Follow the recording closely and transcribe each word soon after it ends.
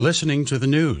Listening to the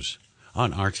news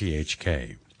on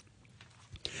RTHK.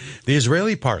 The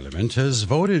Israeli parliament has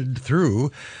voted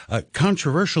through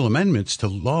controversial amendments to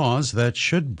laws that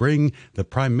should bring the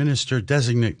Prime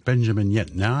Minister-designate Benjamin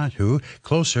Netanyahu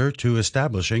closer to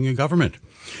establishing a government.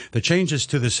 The changes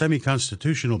to the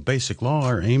semi-constitutional Basic Law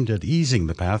are aimed at easing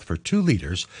the path for two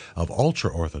leaders of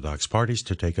ultra-Orthodox parties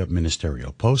to take up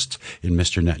ministerial posts in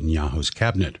Mr. Netanyahu's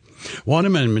cabinet. One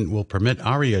amendment will permit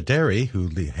Aryeh Deri, who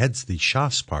heads the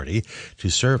Shas party, to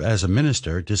serve as a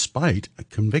minister despite a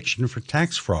conviction for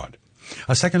tax fraud.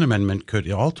 A second amendment could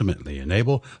ultimately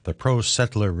enable the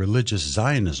pro-settler religious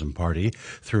Zionism party,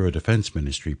 through a defense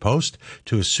ministry post,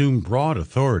 to assume broad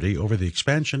authority over the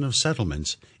expansion of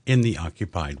settlements in the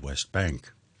occupied West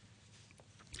Bank.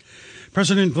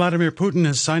 President Vladimir Putin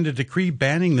has signed a decree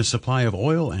banning the supply of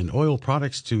oil and oil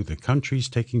products to the countries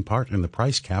taking part in the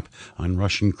price cap on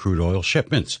Russian crude oil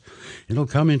shipments. It'll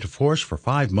come into force for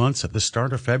 5 months at the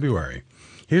start of February.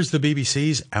 Here's the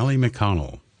BBC's Ali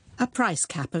McConnell. A price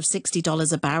cap of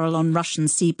 $60 a barrel on Russian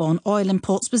seaborne oil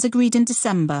imports was agreed in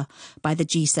December by the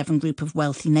G7 group of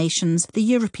wealthy nations, the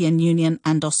European Union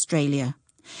and Australia.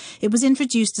 It was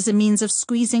introduced as a means of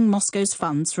squeezing Moscow's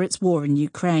funds for its war in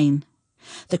Ukraine.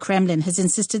 The Kremlin has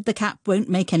insisted the cap won't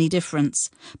make any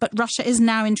difference, but Russia is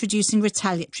now introducing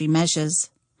retaliatory measures.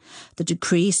 The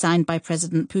decree signed by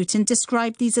President Putin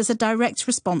described these as a direct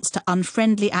response to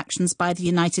unfriendly actions by the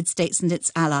United States and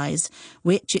its allies,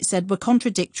 which, it said, were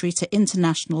contradictory to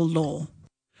international law.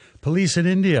 Police in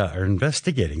India are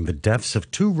investigating the deaths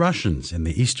of 2 Russians in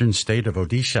the eastern state of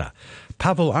Odisha.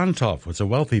 Pavel Antov was a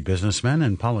wealthy businessman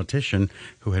and politician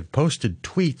who had posted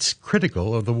tweets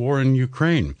critical of the war in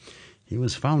Ukraine. He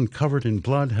was found covered in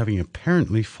blood, having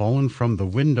apparently fallen from the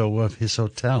window of his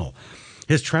hotel.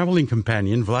 His traveling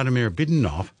companion, Vladimir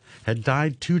Bidunov, had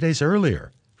died 2 days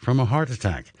earlier from a heart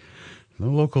attack. The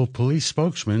local police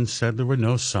spokesman said there were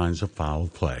no signs of foul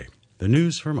play. The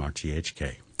news from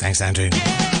RTHK. Thanks, Andrew.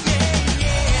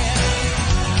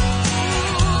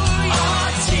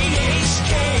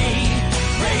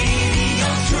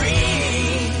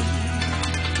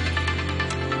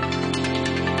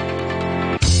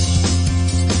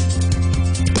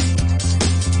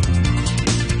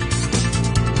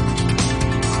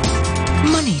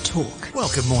 Well,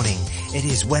 good morning. It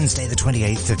is Wednesday, the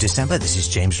 28th of December. This is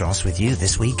James Ross with you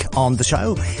this week on the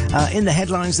show. In the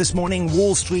headlines this morning,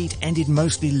 Wall Street ended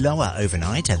mostly lower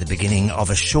overnight at the beginning of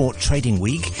a short trading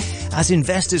week as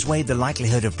investors weighed the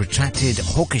likelihood of protracted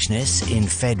hawkishness in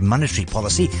Fed monetary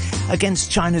policy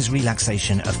against China's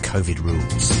relaxation of COVID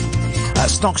rules.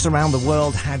 Stocks around the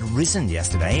world had risen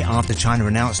yesterday after China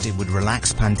announced it would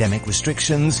relax pandemic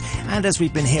restrictions, and as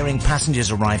we've been hearing,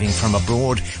 passengers arriving from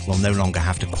abroad will no longer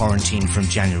have to quarantine from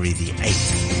January the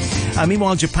 8th.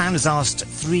 Meanwhile, Japan has asked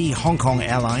 3 Hong Kong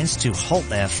airlines to halt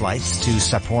their flights to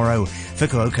Sapporo,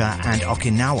 Fukuoka and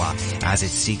Okinawa as it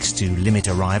seeks to limit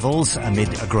arrivals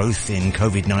amid a growth in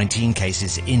COVID-19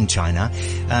 cases in China.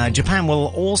 Japan will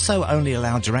also only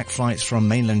allow direct flights from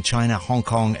mainland China, Hong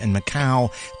Kong and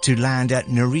Macau to land at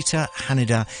Narita,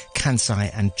 Haneda,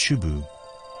 Kansai and Chubu.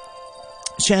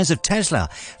 Shares of Tesla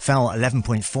fell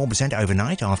 11.4%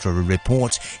 overnight after a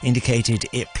report indicated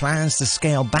it plans to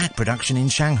scale back production in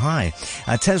Shanghai.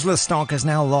 Tesla stock has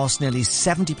now lost nearly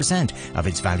 70% of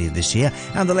its value this year,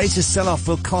 and the latest sell-off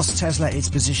will cost Tesla its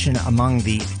position among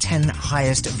the 10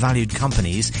 highest valued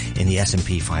companies in the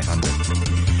S&P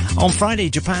 500. On Friday,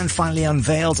 Japan finally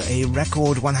unveiled a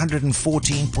record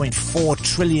 114.4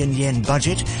 trillion yen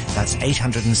budget. That's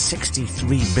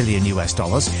 $863 billion US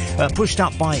dollars, pushed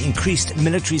up by increased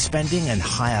military spending and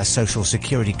higher social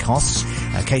security costs,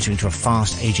 catering to a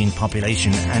fast-aging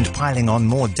population and piling on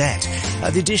more debt.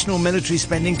 The additional military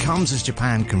spending comes as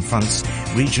Japan confronts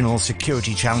regional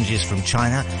security challenges from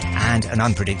China and an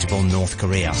unpredictable North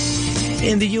Korea.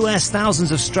 In the US,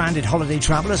 thousands of stranded holiday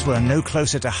travelers were no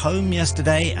closer to home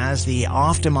yesterday as the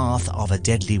aftermath of a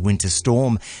deadly winter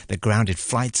storm that grounded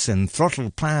flights and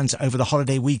throttled plans over the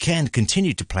holiday weekend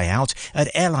continued to play out at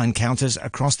airline counters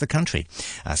across the country.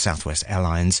 Southwest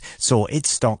Airlines saw its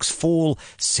stocks fall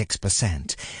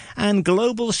 6%. And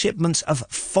global shipments of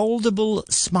foldable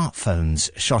smartphones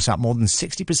shot up more than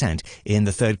 60% in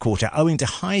the third quarter, owing to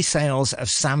high sales of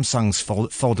Samsung's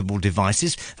foldable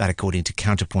devices, that according to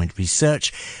Counterpoint Research.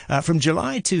 From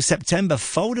July to September,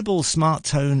 foldable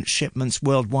smartphone shipments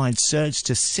worldwide surged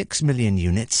to 6 million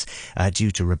units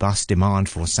due to robust demand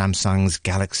for Samsung's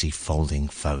Galaxy folding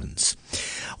phones.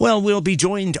 Well, we'll be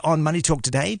joined on Money Talk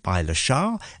today by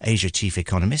Lashar, Asia Chief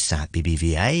Economist at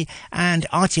BBVA, and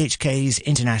RTHK's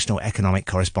International Economic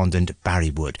Correspondent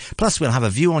Barry Wood. Plus, we'll have a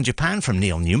view on Japan from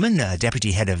Neil Newman,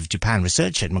 Deputy Head of Japan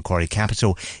Research at Macquarie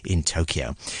Capital in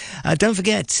Tokyo. Don't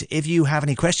forget, if you have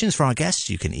any questions for our guests,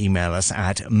 you can email us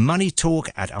at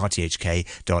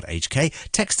moneytalk@rthk.hk.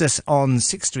 Text us on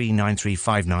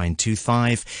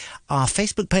 63935925. Our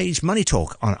Facebook page, Money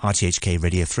Talk on RTHK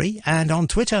Radio 3, and on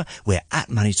Twitter, we're at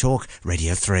Money Talk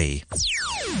Radio 3.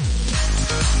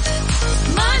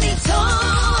 Money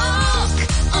Talk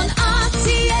on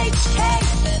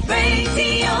RTHK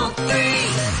Radio 3.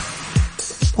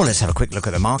 Well, let's have a quick look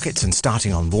at the markets, and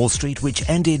starting on Wall Street, which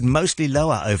ended mostly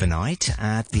lower overnight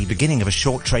at the beginning of a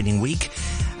short trading week.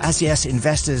 As yes,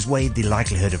 investors weighed the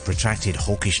likelihood of protracted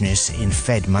hawkishness in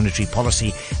Fed monetary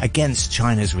policy against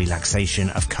China's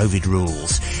relaxation of COVID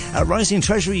rules. Rising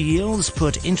Treasury yields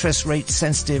put interest rate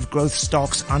sensitive growth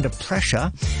stocks under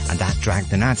pressure, and that dragged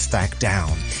the Nasdaq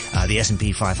down. The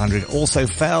S&P 500 also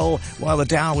fell, while the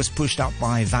Dow was pushed up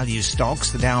by value stocks,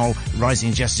 the Dow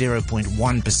rising just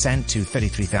 0.1% to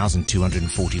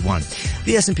 33,241.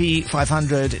 The S&P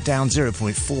 500 down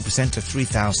 0.4% to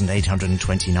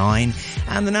 3,829,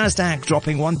 and the Nasdaq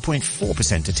dropping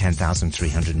 1.4% to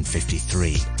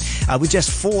 10,353. With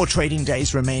just 4 trading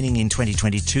days remaining in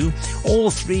 2022, all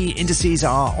 3 indices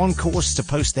are on course to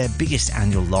post their biggest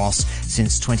annual loss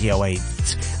since 2008.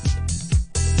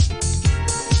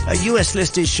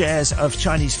 US-listed shares of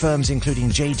Chinese firms including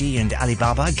JD and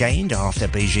Alibaba gained after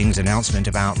Beijing's announcement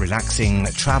about relaxing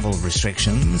travel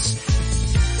restrictions.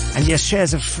 And yes,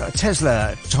 shares of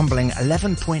Tesla tumbling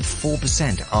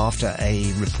 11.4% after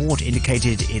a report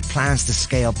indicated it plans to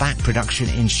scale back production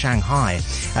in Shanghai.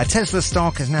 Tesla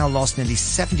stock has now lost nearly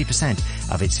 70%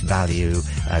 of its value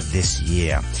this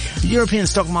year. The European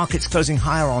stock market's closing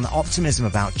higher on optimism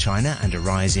about China and a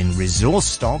rise in resource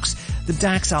stocks. The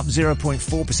DAX up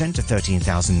 0.4% to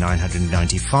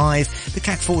 13,995. The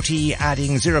CAC 40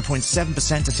 adding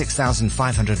 0.7% to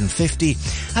 6,550.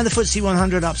 And the FTSE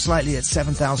 100 up slightly at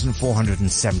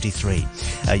 7,473.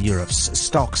 Europe's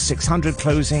Stoxx 600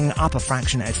 closing up a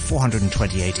fraction at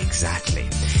 428 exactly.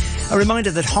 A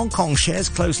reminder that Hong Kong shares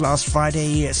closed last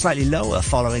Friday slightly lower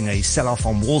following a sell-off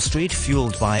on Wall Street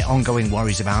fueled by ongoing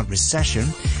worries about recession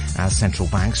as central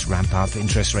banks ramp up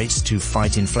interest rates to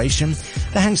fight inflation.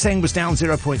 The Hang Seng was down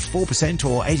 0.4%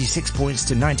 or 86 points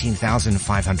to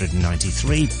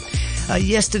 19,593.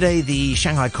 Yesterday, the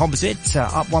Shanghai Composite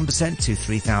up 1% to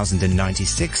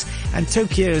 3,096, and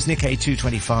Tokyo's Nikkei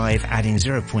 225 adding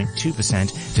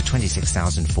 0.2% to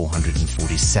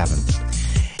 26,447.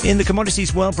 In the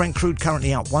commodities world, Brent crude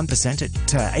currently up 1% at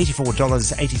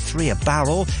 $84.83 a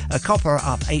barrel. Copper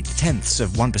up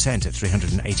 0.8% at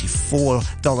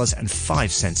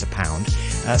 $384.05 a pound.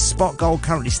 Spot gold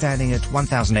currently standing at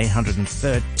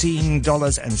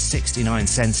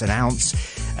 $1,813.69 an ounce.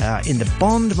 In the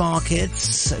bond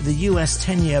markets, the US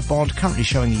 10-year bond currently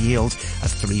showing a yield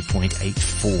of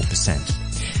 3.84%.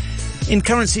 In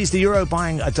currencies, the euro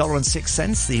buying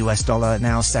 $1.06, the US dollar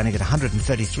now standing at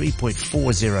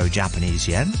 133.40 Japanese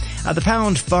yen. The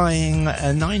pound buying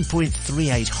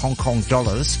 9.38 Hong Kong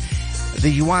dollars. The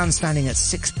yuan standing at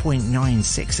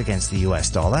 6.96 against the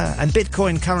US dollar, and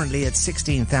Bitcoin currently at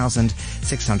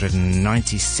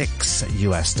 16,696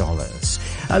 US dollars.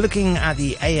 Looking at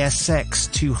the ASX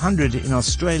 200 in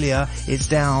Australia, it's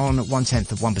down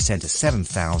 0.1% to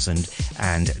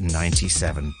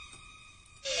 7,097.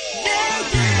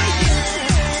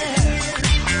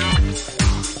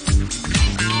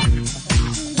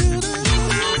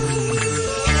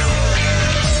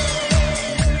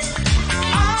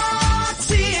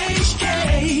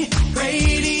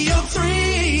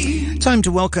 Time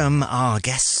to welcome our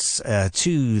guests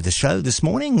to the show this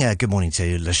morning. Good morning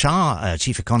to Lashar,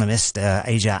 Chief Economist,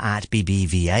 Asia at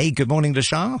BBVA. Good morning,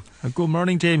 Lashar. Good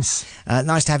morning, James.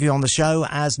 Nice to have you on the show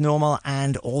as normal.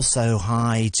 And also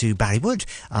hi to Barry Wood,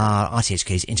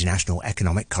 RTHK's International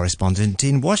Economic Correspondent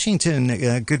in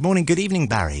Washington. Good morning, good evening,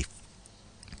 Barry.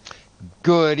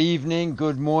 Good evening,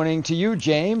 good morning to you,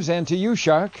 James, and to you,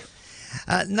 Shark.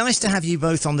 Nice to have you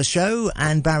both on the show.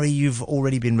 And Barry, you've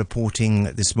already been reporting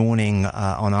this morning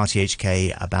on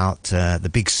RTHK about the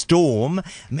big storm.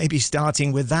 Maybe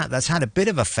starting with that, that's had a bit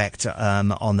of effect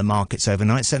on the markets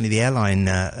overnight. Certainly the airline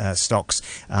stocks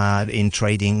in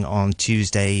trading on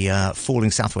Tuesday,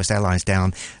 falling. Southwest Airlines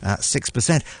down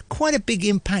 6%. Quite a big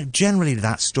impact generally to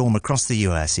that storm across the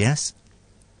US, yes?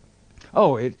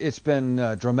 Oh, it's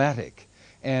been dramatic.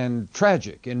 and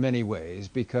tragic in many ways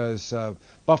because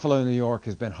Buffalo, New York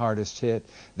has been hardest hit.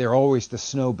 They're always the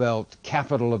snow belt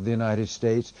capital of the United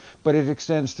States, but it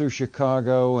extends through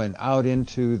Chicago and out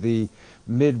into the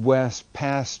Midwest,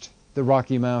 past the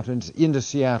Rocky Mountains, into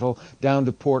Seattle, down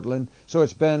to Portland. So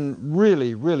it's been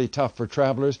really, really tough for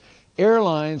travelers.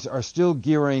 Airlines are still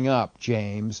gearing up,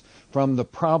 James, from the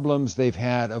problems they've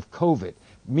had of COVID,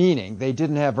 meaning they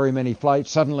didn't have very many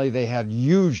flights. Suddenly they had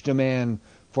huge demand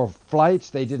for flights.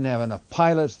 They didn't have enough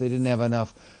pilots. They didn't have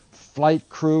enough flight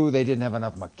crew. They didn't have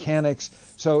enough mechanics.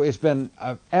 So it's been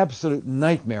an absolute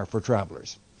nightmare for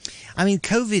travelers. I mean,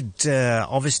 COVID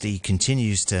obviously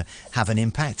continues to have an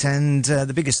impact, and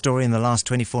the biggest story in the last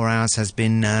 24 hours has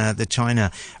been the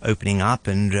China opening up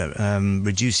and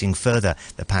reducing further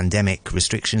the pandemic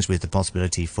restrictions, with the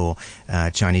possibility for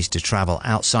Chinese to travel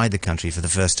outside the country for the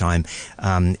first time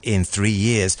in 3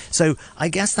 years. So I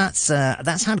guess that's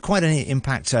had quite an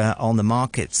impact on the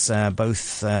markets,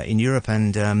 both in Europe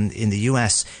and in the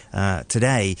US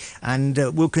today, and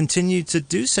will continue to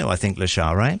do so, I think,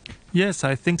 Lashar, right? Yes,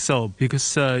 I think so,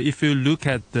 because if you look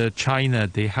at China,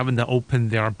 they haven't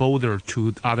opened their border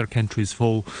to other countries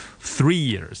for 3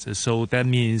 years. So that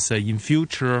means in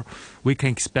future, we can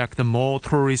expect more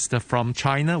tourists from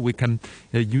China. We can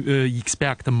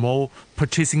expect more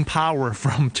purchasing power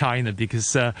from China,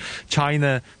 because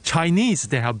Chinese,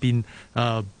 they have been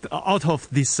out of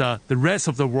this the rest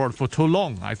of the world for too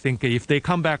long. I think if they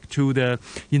come back to the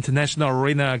international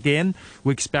arena again,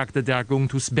 we expect that they are going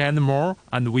to spend more,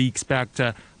 and we expect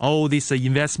all this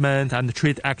investment and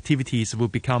trade activities will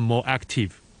become more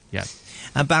active. Yes.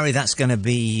 Barry, that's going to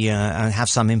be have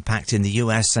some impact in the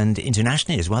US and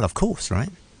internationally as well, of course, right?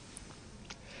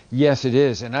 Yes, it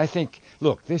is. And I think,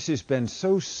 look, this has been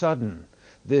so sudden,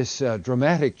 this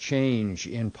dramatic change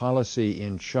in policy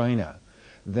in China,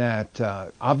 that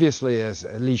obviously, as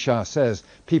Li Sha says,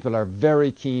 people are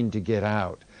very keen to get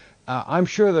out. I'm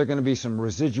sure there are going to be some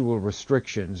residual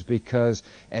restrictions because,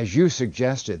 as you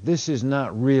suggested, this is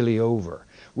not really over.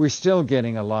 We're still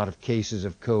getting a lot of cases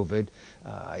of COVID.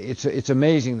 It's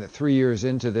amazing that 3 years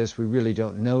into this, we really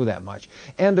don't know that much.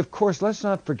 And, of course, let's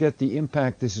not forget the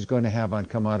impact this is going to have on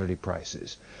commodity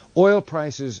prices. Oil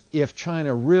prices, if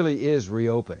China really is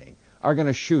reopening, are going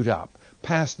to shoot up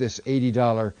past this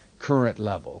 $80 current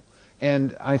level.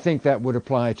 And I think that would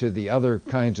apply to the other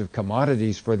kinds of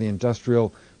commodities for the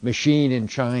industrial machine in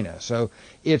China. So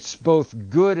it's both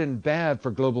good and bad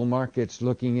for global markets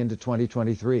looking into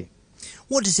 2023.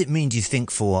 What does it mean, do you think,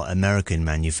 for American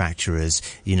manufacturers,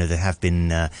 you know, that have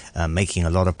been making a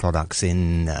lot of products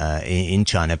in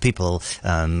China, people,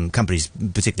 companies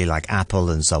particularly like Apple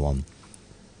and so on?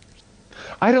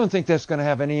 I don't think that's going to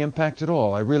have any impact at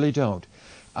all. I really don't.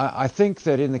 I think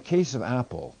that in the case of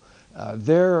Apple,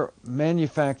 their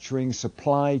manufacturing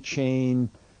supply chain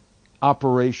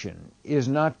operation is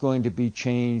not going to be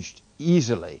changed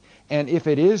easily. And if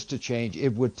it is to change,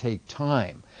 it would take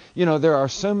time. You know, there are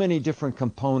so many different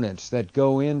components that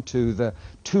go into the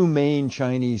two main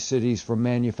Chinese cities for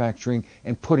manufacturing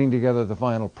and putting together the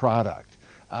final product.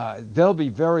 They'll be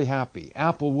very happy.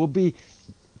 Apple will be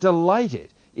delighted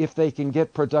if they can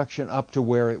get production up to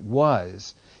where it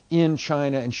was in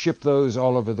China and ship those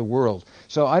all over the world.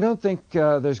 So I don't think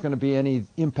there's going to be any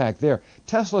impact there.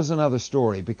 Tesla's another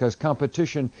story because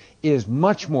competition is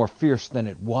much more fierce than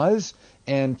it was,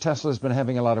 and Tesla's been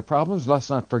having a lot of problems. Let's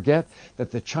not forget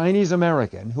that the Chinese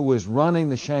American who was running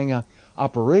the Shanghai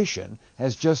operation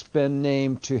has just been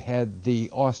named to head the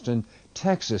Austin,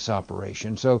 Texas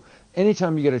operation. So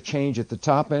anytime you get a change at the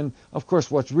top end, of course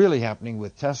what's really happening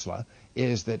with Tesla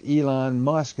is that Elon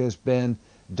Musk has been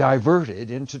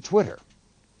diverted into Twitter.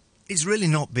 It's really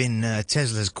not been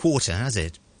Tesla's quarter, has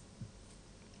it?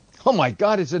 Oh my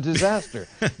God, it's a disaster.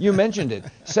 You mentioned it,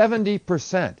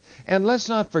 70%. And let's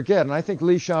not forget, and I think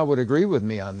Li Sha would agree with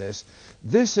me on this,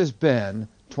 this has been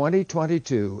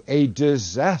 2022 a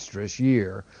disastrous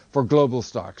year for global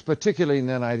stocks, particularly in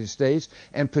the United States,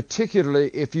 and particularly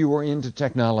if you were into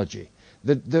technology.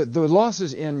 The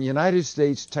losses in United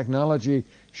States technology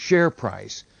share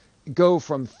price go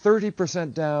from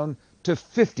 30% down to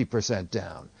 50%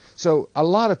 down. So a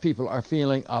lot of people are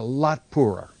feeling a lot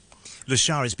poorer.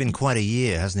 Lashar, it's been quite a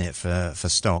year, hasn't it, for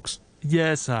stocks?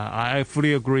 Yes, I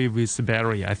fully agree with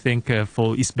Barry. I think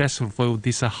especially for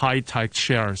these high-tech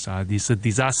shares, this is a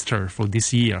disaster for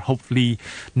this year. Hopefully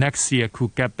next year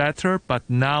could get better, but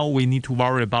now we need to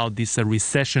worry about this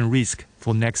recession risk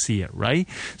for next year, right?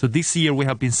 So this year we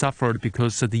have been suffered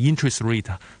because the interest rate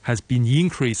has been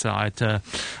increased at a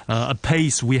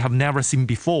pace we have never seen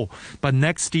before. But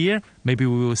next year, maybe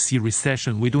we will see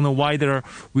recession. We don't know whether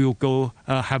we will go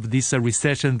have this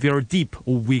recession very deep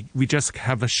or we just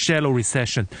have a shallow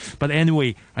recession. But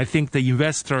anyway, I think the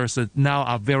investors now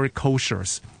are very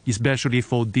cautious, especially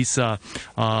for these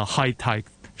high-tech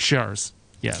shares.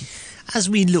 Yeah. As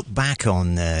we look back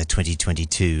on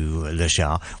 2022, Le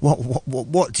Xia,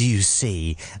 what do you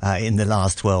see in the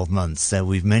last 12 months?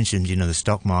 We've mentioned, the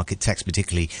stock market, tech's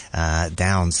particularly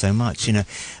down so much.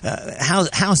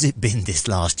 How's it been this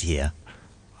last year?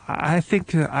 I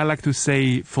think I like to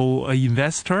say for an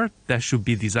investor, that should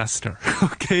be disaster.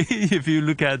 Okay, if you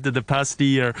look at the past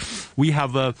year, we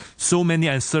have so many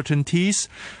uncertainties,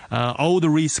 all the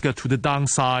risk to the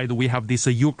downside. We have this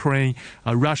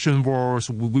Ukraine-Russian wars.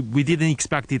 We didn't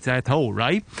expect it at all,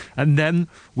 right? And then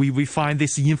we find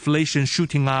this inflation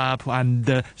shooting up, and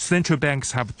the central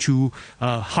banks have to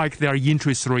hike their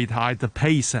interest rate at the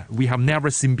pace we have never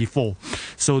seen before.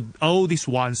 So all these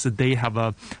ones, they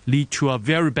have lead to a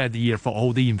very bad year for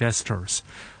all the investors.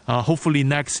 Hopefully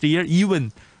next year,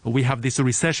 even we have this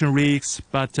recession risks,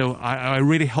 but I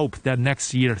really hope that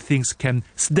next year things can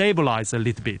stabilize a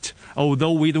little bit.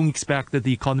 Although we don't expect that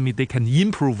the economy, they can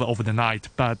improve over the night.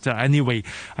 But anyway,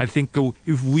 I think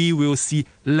if we will see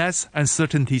less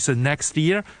uncertainties next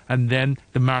year, and then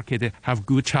the market have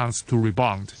good chance to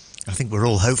rebound. I think we're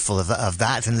all hopeful of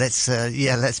that, and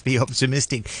let's be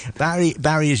optimistic.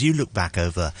 Barry, as you look back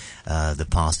over the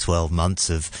past 12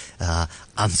 months of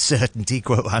uncertainty,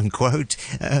 quote unquote,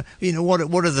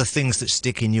 what are the things that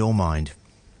stick in your mind?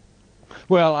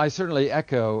 Well, I certainly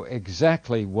echo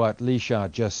exactly what Li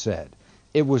Xia just said.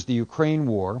 It was the Ukraine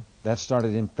war that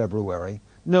started in February.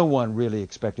 No one really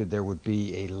expected there would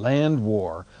be a land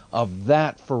war of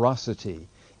that ferocity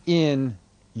in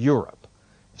Europe.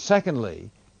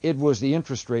 Secondly, it was the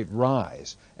interest rate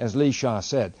rise. As Li Xia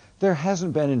said, there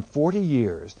hasn't been in 40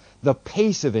 years the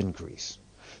pace of increase.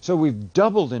 So we've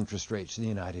doubled interest rates in the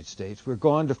United States. We're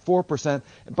gone to 4%,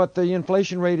 but the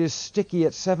inflation rate is sticky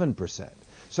at 7%.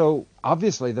 So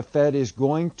obviously the Fed is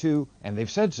going to, and they've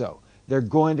said so, they're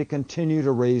going to continue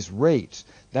to raise rates.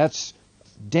 That's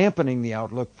dampening the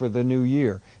outlook for the new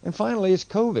year. And finally, it's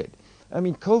COVID. I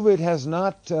mean, COVID has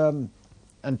not,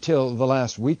 until the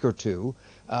last week or two,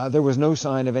 there was no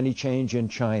sign of any change in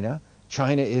China.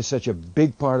 China is such a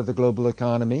big part of the global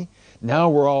economy. Now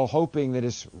we're all hoping that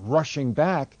it's rushing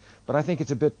back, but I think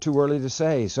it's a bit too early to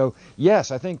say. So, yes,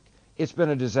 I think it's been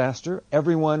a disaster.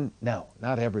 No,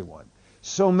 not everyone.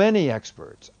 So many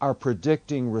experts are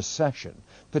predicting recession,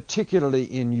 particularly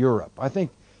in Europe. I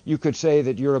think you could say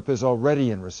that Europe is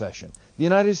already in recession. The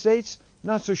United States,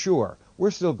 not so sure.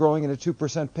 We're still growing at a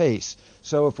 2% pace.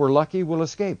 So if we're lucky, we'll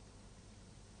escape.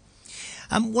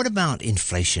 What about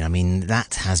inflation? I mean,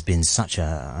 that has been such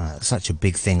a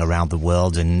big thing around the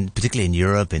world, and particularly in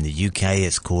Europe, in the UK,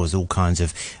 it's caused all kinds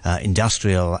of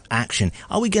industrial action.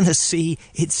 Are we going to see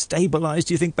it stabilise?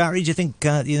 Do you think, Barry? Do you think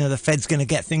the Fed's going to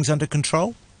get things under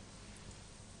control?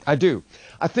 I do.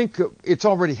 I think it's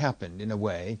already happened in a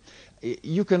way.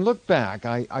 You can look back,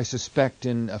 I suspect,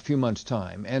 in a few months'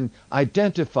 time and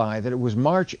identify that it was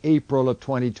March, April of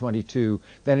 2022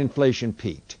 that inflation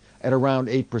peaked at around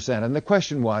 8%. And the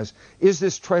question was, is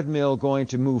this treadmill going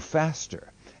to move faster?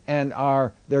 And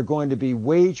are there going to be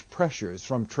wage pressures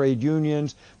from trade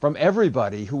unions, from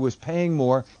everybody who was paying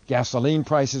more? Gasoline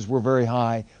prices were very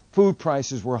high. Food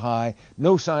prices were high.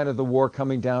 No sign of the war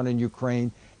coming down in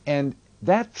Ukraine. And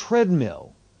that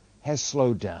treadmill has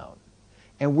slowed down.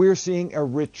 And we're seeing a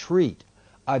retreat,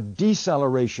 a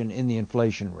deceleration in the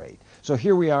inflation rate. So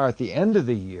here we are at the end of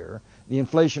the year. The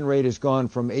inflation rate has gone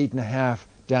from 8.5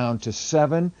 down to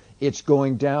 7. It's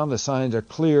going down. The signs are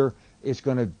clear. It's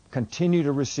going to continue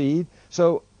to recede.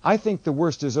 So I think the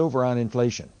worst is over on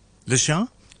inflation. Le Xia?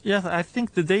 Yes, I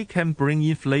think that they can bring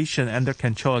inflation under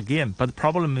control again. But the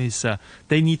problem is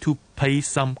they need to pay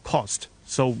some cost.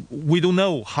 So we don't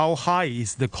know how high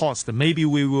is the cost. Maybe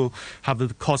we will have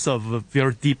the cost of a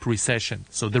very deep recession.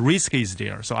 So the risk is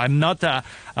there. So I'm not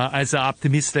as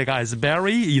optimistic as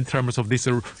Barry in terms of this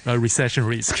recession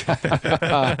risk.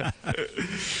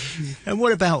 And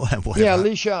what about... Li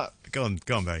Xia. Go on,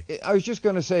 Barry. I was just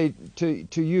going to say to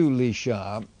you, Li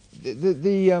Xia,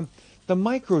 the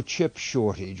microchip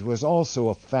shortage was also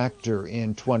a factor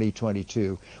in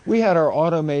 2022. We had our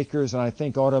automakers, and I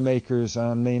think automakers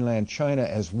on mainland China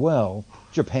as well,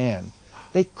 Japan,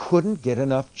 they couldn't get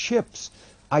enough chips.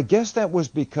 I guess that was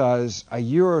because a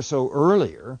year or so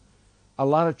earlier, a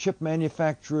lot of chip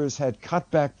manufacturers had cut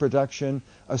back production,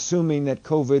 assuming that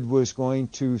COVID was going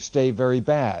to stay very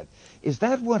bad. Is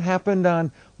that what happened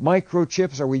on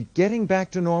microchips? Are we getting back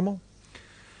to normal?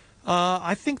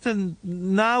 I think that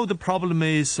now the problem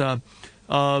is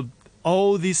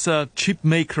all these chip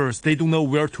makers, they don't know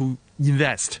where to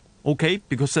invest. Okay,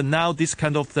 because now this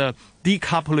kind of the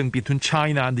decoupling between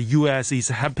China and the U.S. is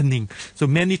happening. So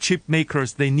many chip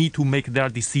makers, they need to make their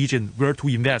decision where to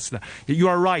invest. You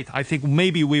are right. I think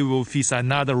maybe we will face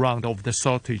another round of the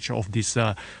shortage of these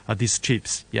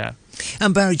chips. Yeah.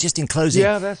 And Barry, just in closing,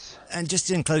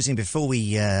 before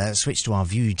we switch to our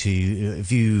view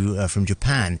from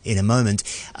Japan in a moment,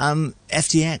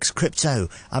 FTX crypto.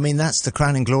 I mean, that's the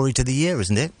crowning glory to the year,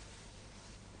 isn't it?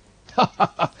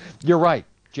 You're right,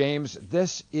 James.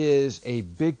 This is a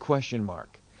big question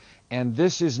mark. And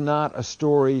this is not a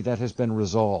story that has been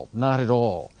resolved. Not at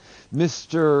all.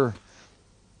 Mr.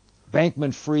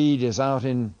 Bankman-Fried is out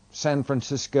in San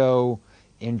Francisco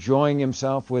enjoying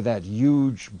himself with that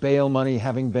huge bail money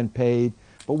having been paid.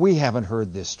 But we haven't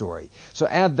heard this story. So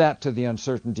add that to the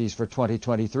uncertainties for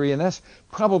 2023. And that's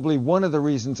probably one of the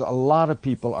reasons a lot of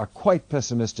people are quite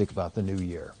pessimistic about the new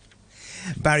year.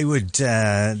 Barry Wood,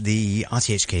 the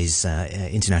RTHK's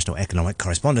international economic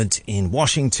correspondent in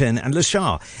Washington, and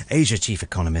Lashar, Asia chief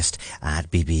economist at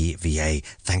BBVA.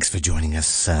 Thanks for joining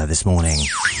us this morning.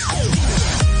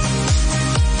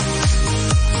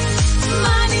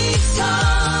 Money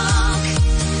Talk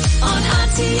on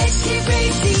RTHK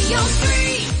Radio 3.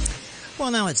 Well,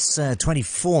 now it's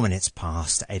 24 minutes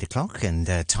past 8 o'clock and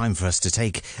time for us to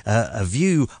take a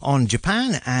view on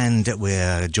Japan. And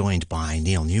we're joined by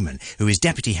Neil Newman, who is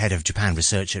Deputy Head of Japan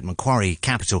Research at Macquarie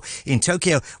Capital in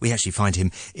Tokyo. We actually find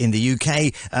him in the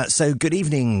UK. So good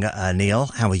evening, Neil.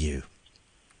 How are you?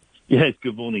 Yes,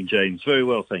 good morning, James. Very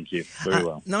well, thank you. Very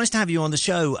well. Nice to have you on the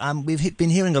show. We've been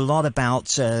hearing a lot about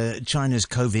China's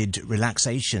COVID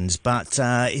relaxations, but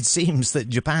it seems that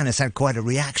Japan has had quite a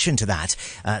reaction to that,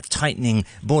 tightening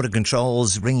border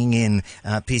controls, bringing in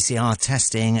PCR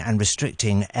testing and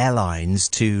restricting airlines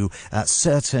to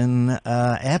certain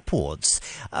airports.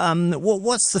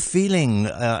 What's the feeling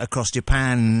across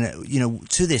Japan,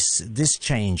 to this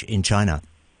change in China?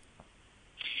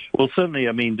 Well, certainly,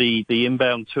 I mean, the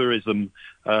inbound tourism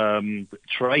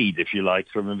trade, if you like,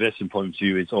 from an investment point of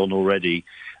view, is on already.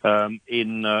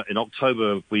 In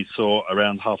October, we saw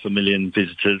around 500,000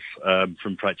 visitors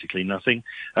from practically nothing.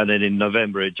 And then in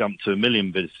November, it jumped to 1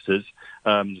 million visitors.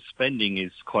 The spending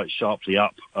is quite sharply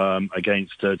up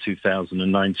against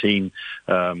 2019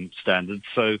 standards.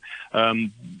 So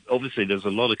obviously, there's a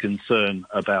lot of concern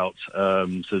about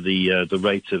the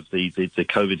rate of the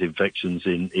COVID infections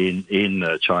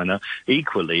in China.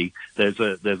 Equally, there's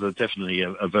definitely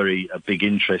a very big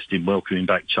interest in welcoming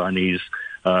back Chinese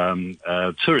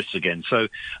tourists again. So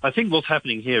I think what's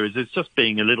happening here is it's just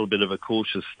being a little bit of a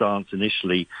cautious stance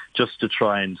initially, just to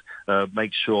try and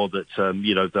make sure that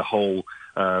the whole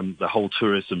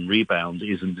tourism rebound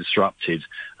isn't disrupted.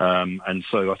 And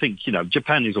so I think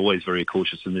Japan is always very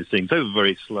cautious in these things. They were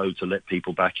very slow to let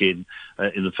people back in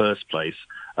the first place.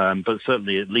 But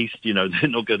certainly, at least, they're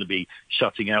not going to be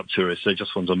shutting out tourists. They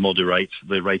just want to moderate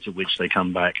the rate at which they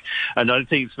come back. And I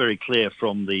think it's very clear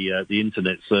from the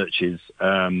internet searches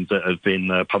that have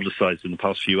been publicized in the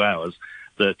past few hours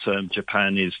that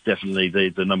Japan is definitely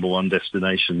the number one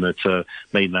destination that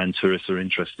mainland tourists are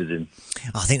interested in.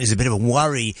 I think there's a bit of a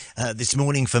worry this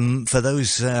morning for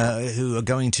those who are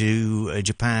going to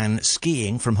Japan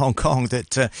skiing from Hong Kong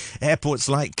that airports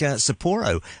like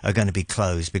Sapporo are going to be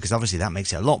closed, because obviously that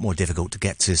makes it a lot more difficult to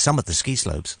get to some of the ski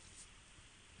slopes.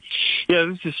 Yeah,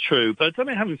 this is true. But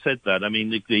having said that,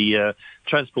 the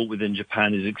transport within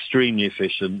Japan is extremely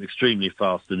efficient, extremely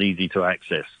fast and easy to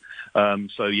access.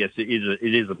 So yes,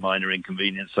 it is a minor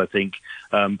inconvenience, I think,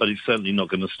 but it's certainly not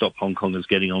going to stop Hong Kongers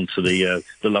getting onto the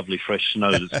lovely fresh snow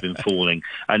that's been falling,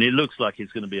 and it looks like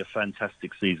it's going to be a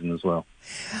fantastic season as well.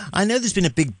 I know there's been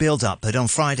a big build-up, but on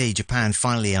Friday, Japan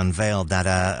finally unveiled that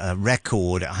a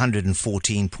record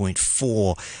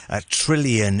 114.4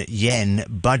 trillion yen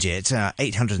budget,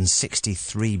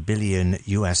 863 billion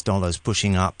US dollars,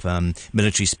 pushing up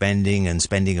military spending and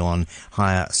spending on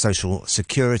higher social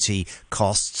security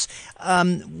costs.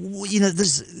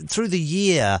 Through the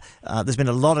year, there's been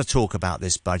a lot of talk about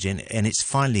this budget, and it's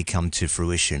finally come to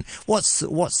fruition. What's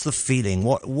the feeling?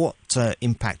 What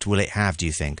impact will it have, do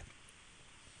you think?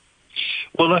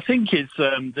 Well, I think it's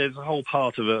there's a whole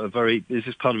part of this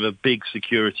is part of a big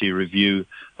security review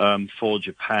for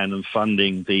Japan and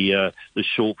funding the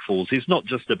shortfalls. It's not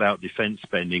just about defense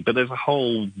spending, but there's a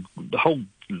whole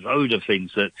load of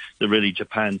things that really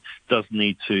Japan does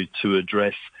need to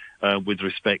address with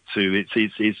respect to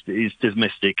its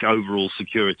domestic overall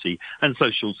security, and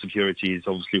social security is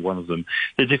obviously one of them.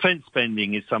 The defence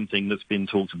spending is something that's been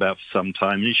talked about for some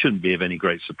time, and it shouldn't be of any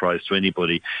great surprise to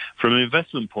anybody. From an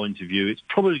investment point of view, it's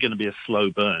probably going to be a slow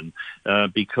burn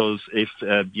because if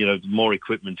more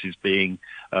equipment is being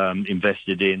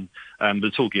invested in,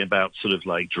 we're talking about sort of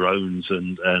like drones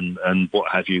and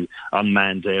what have you,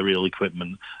 unmanned aerial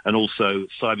equipment, and also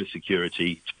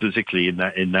cybersecurity, particularly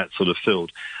in that sort of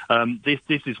field.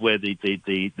 This is where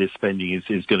the spending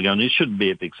is going to go, and it shouldn't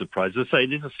be a big surprise. As I say,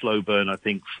 it is a slow burn, I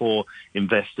think, for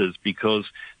investors because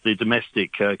the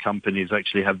domestic companies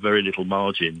actually have very little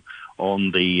margin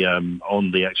on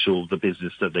the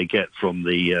business that they get from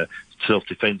the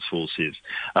self-defense forces.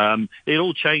 It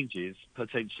all changes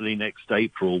potentially next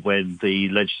April when the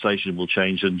legislation will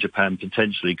change and Japan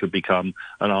potentially could become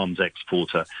an arms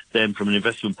exporter. Then from an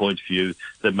investment point of view,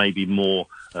 there may be more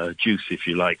juice, if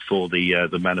you like, for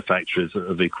the manufacturers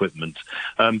of equipment.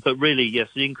 But really, yes,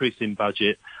 the increase in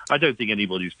budget, I don't think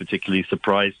anybody's particularly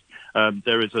surprised.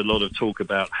 There is a lot of talk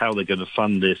about how they're going to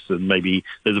fund this, and maybe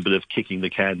there's a bit of kicking the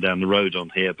can down the road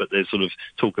on here, but there's sort of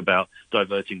talk about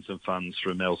diverting some funds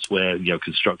from elsewhere.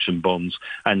 Construction bonds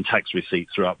and tax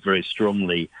receipts are up very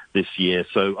strongly this year.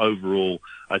 So overall,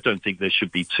 I don't think there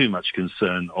should be too much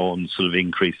concern on sort of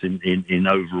increase in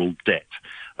overall debt,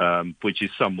 which is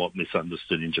somewhat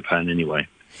misunderstood in Japan anyway.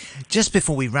 Just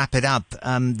before we wrap it up,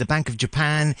 the Bank of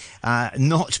Japan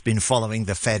not been following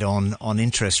the Fed on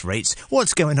interest rates.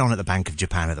 What's going on at the Bank of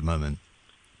Japan at the moment?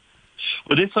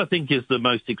 Well, this, I think, is the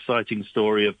most exciting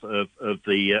story of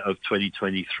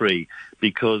 2023,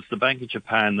 because the Bank of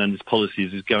Japan and its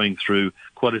policies is going through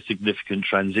quite a significant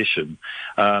transition.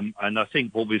 And I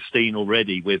think what we've seen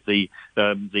already with the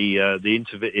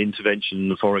intervention in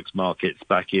the forex markets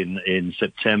back in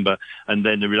September, and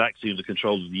then the relaxing of the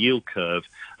control of the yield curve,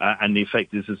 and the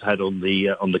effect this has had on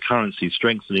the currency,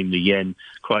 strengthening the yen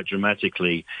quite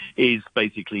dramatically, is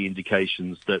basically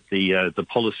indications that the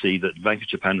policy that the Bank of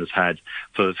Japan has had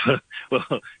for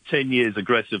 10 years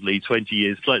aggressively, 20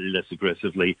 years slightly less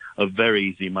aggressively, of very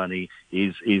easy money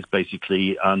is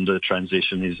basically under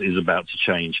transition, is about to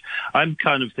change. I'm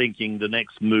kind of thinking the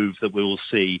next move that we will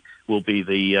see will be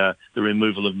the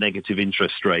removal of negative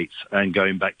interest rates and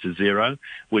going back to zero,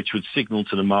 which would signal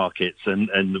to the markets and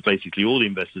basically all the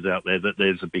investors out there that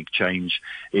there's a big change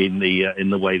in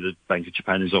the way that Bank of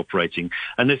Japan is operating.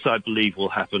 And this, I believe, will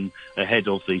happen ahead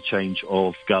of the change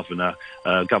of governor.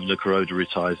 Governor Kuroda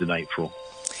retires in April.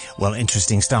 Well,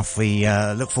 interesting stuff. We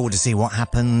look forward to see what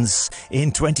happens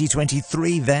in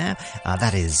 2023 there.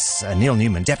 That is Neil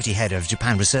Newman, Deputy Head of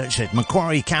Japan Research at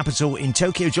Macquarie Capital in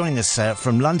Tokyo, joining us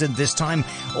from London this time.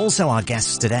 Also our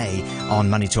guests today on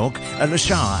Money Talk,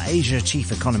 Lashar, Asia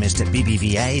Chief Economist at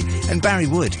BBVA, and Barry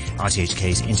Wood,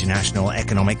 RTHK's International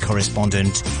Economic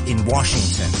Correspondent in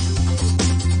Washington.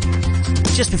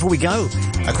 Just before we go,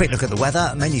 a quick look at the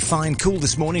weather. Mainly fine, cool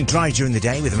this morning, dry during the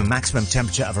day with a maximum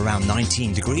temperature of around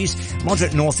 19 degrees.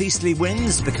 Moderate northeasterly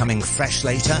winds, becoming fresh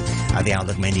later. The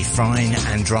outlook mainly fine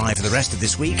and dry for the rest of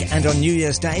this week. And on New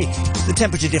Year's Day, the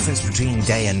temperature difference between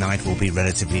day and night will be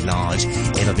relatively large.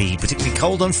 It'll be particularly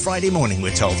cold on Friday morning,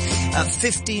 we're told.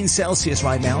 15 Celsius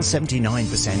right now,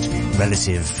 79%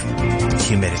 relative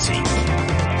humidity.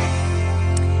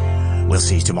 We'll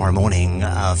see you tomorrow morning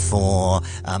for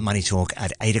Money Talk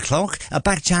at 8 o'clock.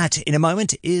 Back Chat in a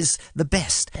moment is the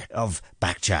best of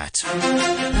Back Chat.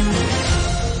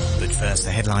 But first,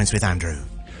 the headlines with Andrew.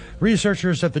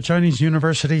 Researchers at the Chinese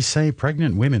university say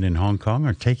pregnant women in Hong Kong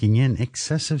are taking in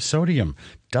excessive sodium,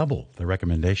 double the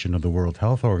recommendation of the World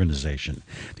Health Organization.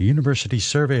 The university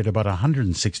surveyed about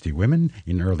 160 women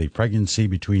in early pregnancy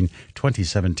between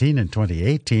 2017 and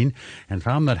 2018 and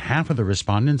found that half of the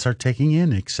respondents are taking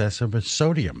in excessive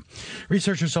sodium.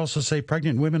 Researchers also say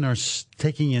pregnant women are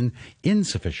taking in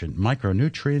insufficient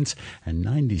micronutrients, and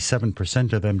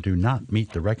 97% of them do not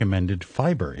meet the recommended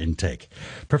fiber intake.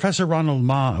 Professor Ronald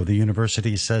Ma of the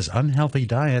university says unhealthy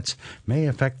diets may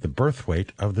affect the birth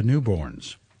weight of the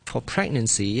newborns. For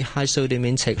pregnancy, high sodium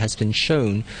intake has been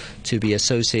shown to be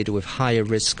associated with higher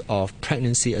risk of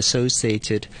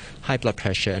pregnancy-associated high blood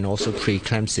pressure and also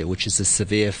preeclampsia, which is a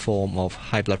severe form of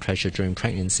high blood pressure during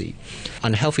pregnancy.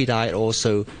 Unhealthy diet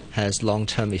also has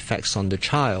long-term effects on the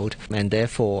child, and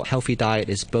therefore healthy diet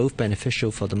is both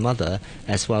beneficial for the mother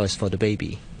as well as for the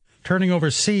baby. Turning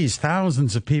overseas,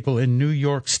 thousands of people in New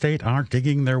York State are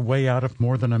digging their way out of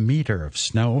more than a meter of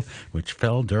snow, which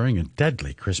fell during a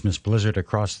deadly Christmas blizzard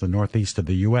across the northeast of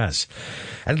the U.S.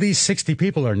 At least 60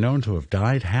 people are known to have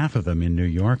died, half of them in New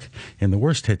York. In the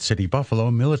worst-hit city, Buffalo,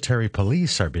 military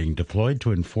police are being deployed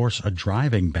to enforce a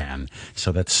driving ban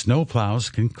so that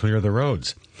snowplows can clear the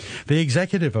roads. The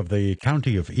executive of the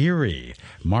county of Erie,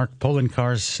 Mark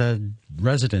Poloncarz, said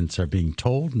residents are being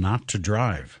told not to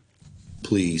drive.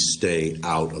 Please stay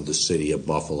out of the city of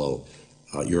Buffalo.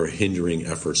 You're hindering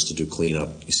efforts to do cleanup.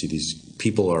 You see, these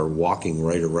people are walking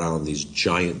right around these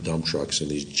giant dump trucks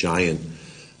and these giant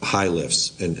high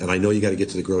lifts. And I know you got to get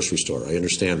to the grocery store. I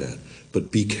understand that.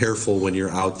 But be careful when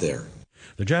you're out there.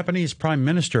 The Japanese Prime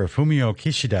Minister Fumio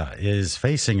Kishida is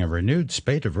facing a renewed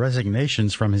spate of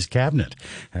resignations from his cabinet,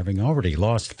 having already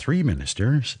lost 3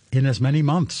 ministers in as many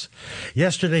months.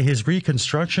 Yesterday, his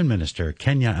reconstruction minister,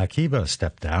 Kenya Akiba,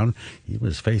 stepped down. He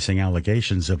was facing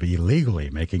allegations of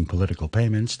illegally making political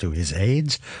payments to his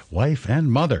aides, wife,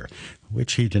 and mother,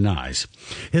 which he denies.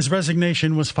 His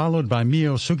resignation was followed by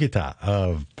Mio Sugita,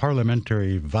 of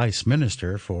Parliamentary Vice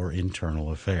Minister for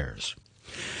Internal Affairs.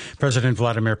 President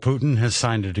Vladimir Putin has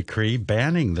signed a decree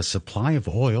banning the supply of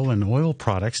oil and oil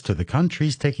products to the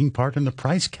countries taking part in the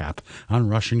price cap on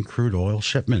Russian crude oil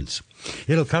shipments.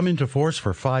 It'll come into force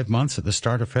for 5 months at the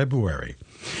start of February.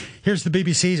 Here's the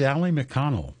BBC's Ali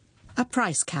McConnell. A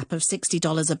price cap of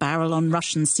 $60 a barrel on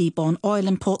Russian seaborne oil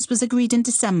imports was agreed in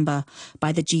December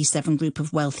by the G7 group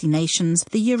of wealthy nations,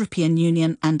 the European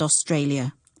Union and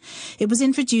Australia. It was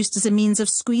introduced as a means of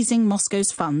squeezing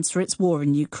Moscow's funds for its war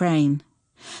in Ukraine.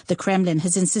 The Kremlin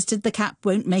has insisted the cap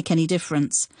won't make any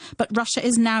difference, but Russia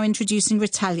is now introducing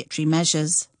retaliatory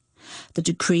measures. The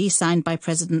decree signed by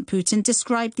President Putin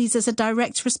described these as a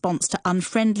direct response to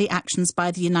unfriendly actions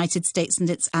by the United States and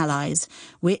its allies,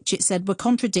 which it said were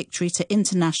contradictory to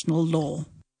international law.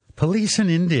 Police in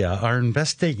India are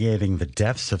investigating the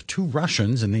deaths of 2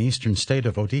 Russians in the eastern state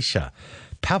of Odisha.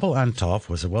 Pavel Antov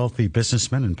was a wealthy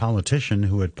businessman and politician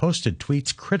who had posted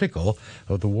tweets critical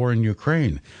of the war in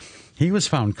Ukraine. He was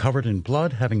found covered in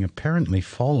blood, having apparently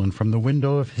fallen from the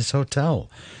window of his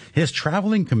hotel. His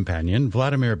traveling companion,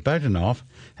 Vladimir Berdanov,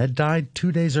 had died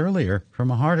 2 days earlier from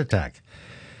a heart attack.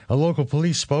 A local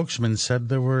police spokesman said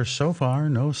there were so far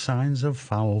no signs of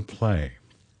foul play.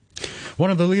 One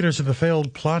of the leaders of the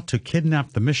failed plot to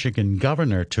kidnap the Michigan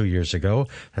governor 2 years ago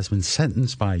has been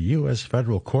sentenced by a U.S.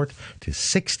 federal court to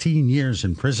 16 years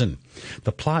in prison.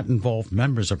 The plot involved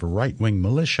members of a right-wing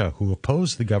militia who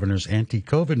opposed the governor's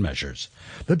anti-COVID measures.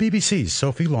 The BBC's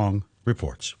Sophie Long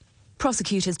reports.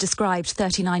 Prosecutors described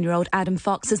 39-year-old Adam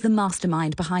Fox as the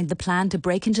mastermind behind the plan to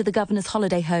break into the governor's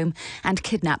holiday home and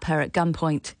kidnap her at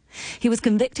gunpoint. He was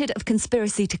convicted of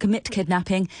conspiracy to commit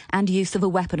kidnapping and use of a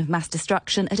weapon of mass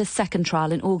destruction at a second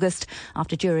trial in August,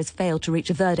 after jurors failed to reach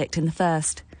a verdict in the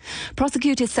first.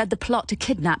 Prosecutors said the plot to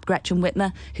kidnap Gretchen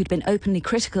Whitmer, who'd been openly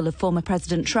critical of former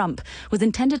President Trump, was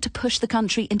intended to push the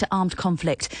country into armed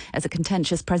conflict as a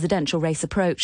contentious presidential race approached.